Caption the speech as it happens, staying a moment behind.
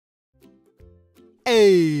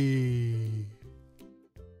A.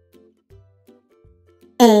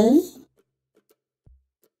 A.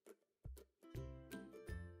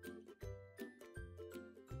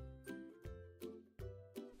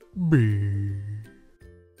 B.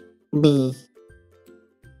 B.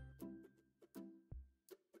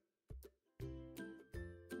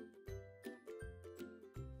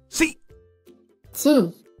 C.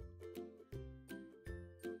 C.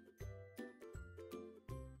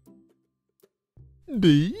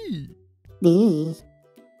 D. D.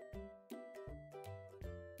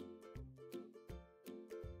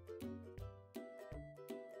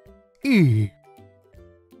 E.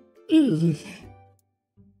 E.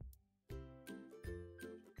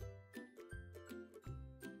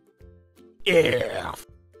 F.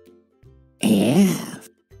 F.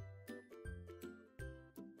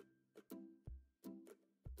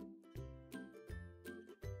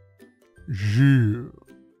 G.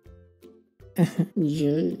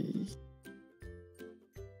 J.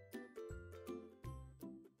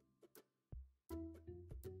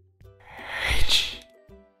 H.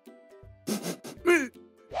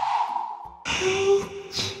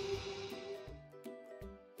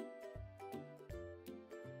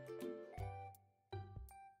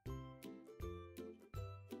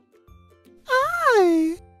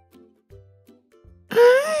 I.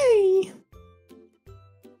 I.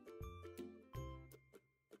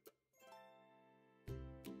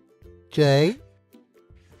 J.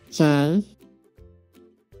 J.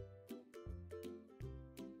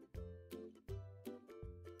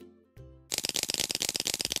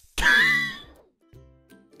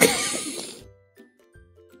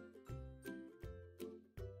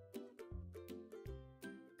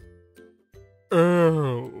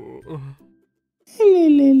 L.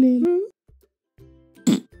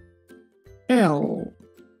 L.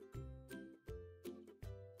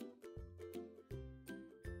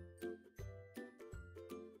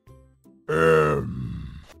 M.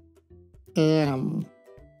 M.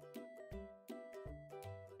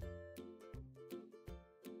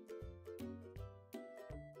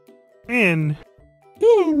 N.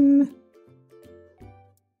 N.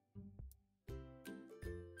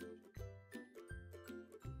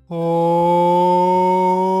 O.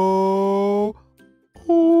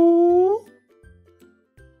 O.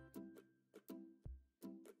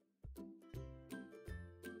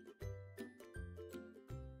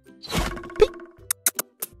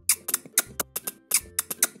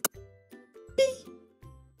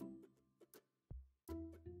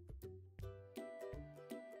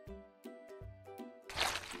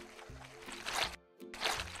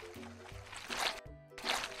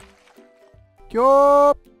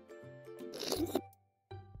 Q.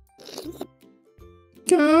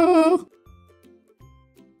 Go.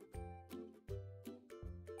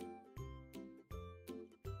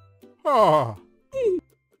 R.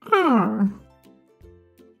 R.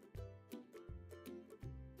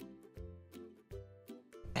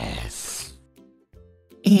 S.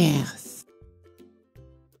 S.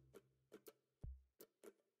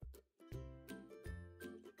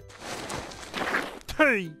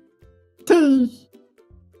 T. T.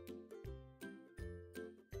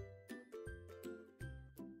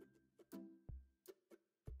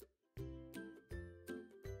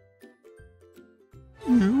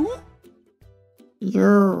 U.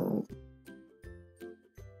 U.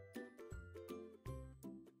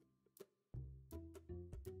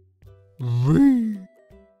 V.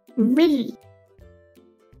 V.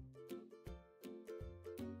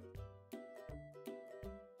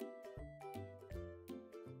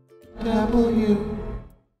 W.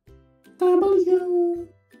 W.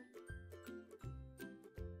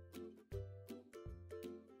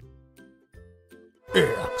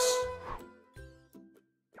 X.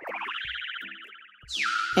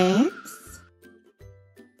 X.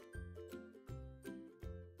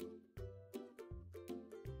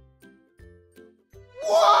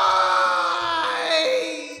 Y.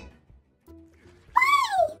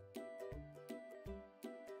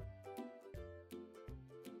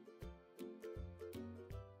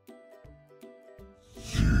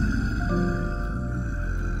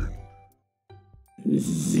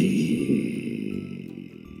 Z.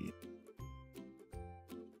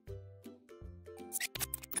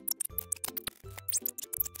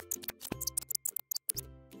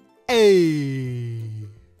 A.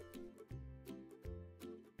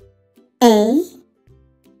 A.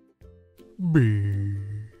 B.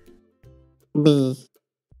 B.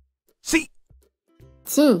 C.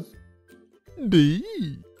 C. D.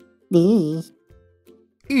 D.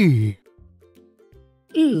 E.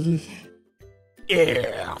 E.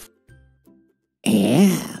 F.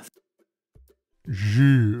 F. J.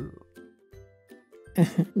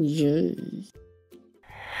 J.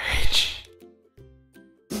 H.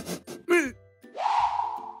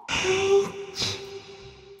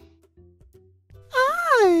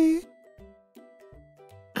 I.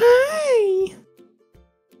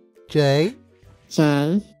 J.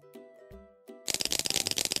 J.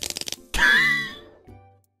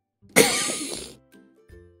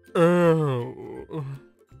 L.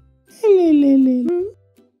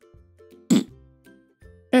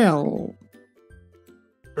 L.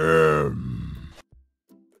 M.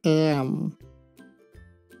 M.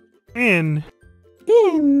 N.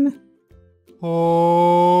 N. O.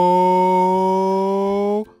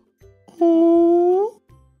 O.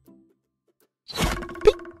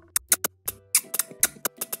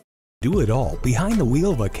 Do it all behind the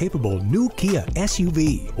wheel of a capable new Kia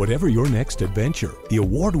SUV. Whatever your next adventure, the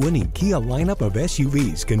award-winning Kia lineup of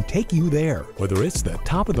SUVs can take you there. Whether it's the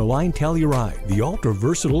top-of-the-line Telluride, the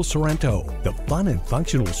ultra-versatile Sorento, the fun and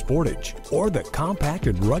functional Sportage, or the compact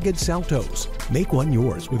and rugged Seltos, make one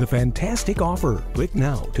yours with a fantastic offer. Click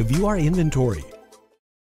now to view our inventory.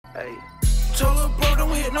 Hey. Told her bro,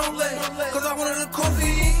 don't hit no leg, cause I wanted a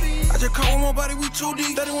coffee. I just caught one more body, we 2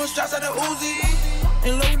 deep. 31 shots at the Uzi.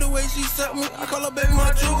 And love the way she set me, I call her baby my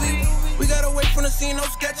juvie. We got away from the scene, no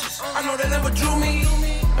sketches. I know they never drew me.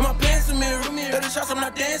 And my pants a mirror, 30 shots, I'm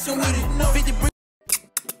not dancing with it. 50 bricks.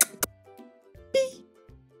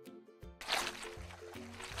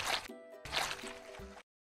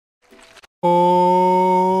 O.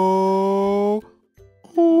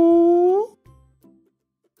 O.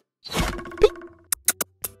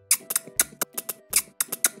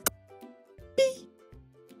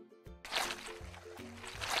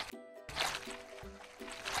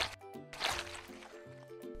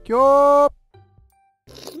 Yup.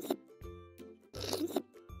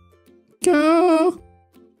 Go.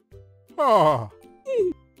 Ah.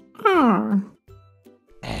 R.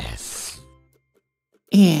 S.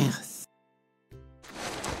 S.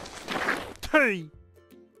 T.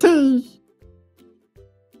 T.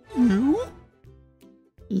 U.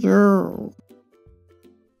 U.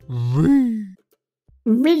 V.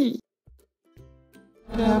 V.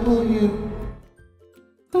 W.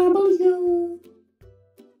 W.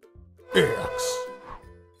 X.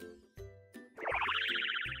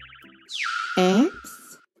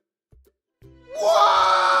 X. Y.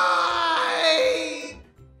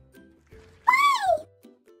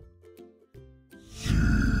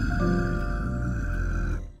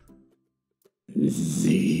 Z.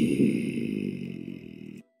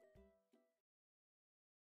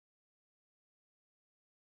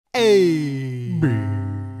 A. B.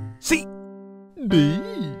 C. D.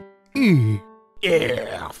 E.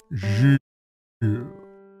 F. G.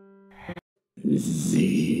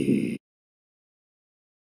 Z.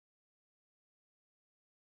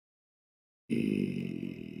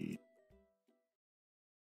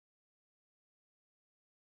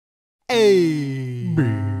 A. B.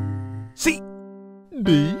 C.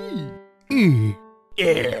 D. E.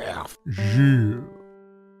 F. G.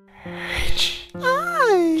 H.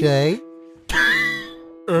 I. J.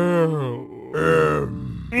 L.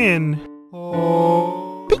 M. N.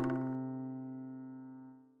 O. P.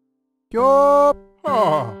 Q.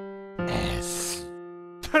 R. S.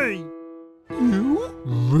 T. U.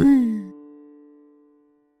 V.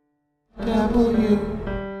 W.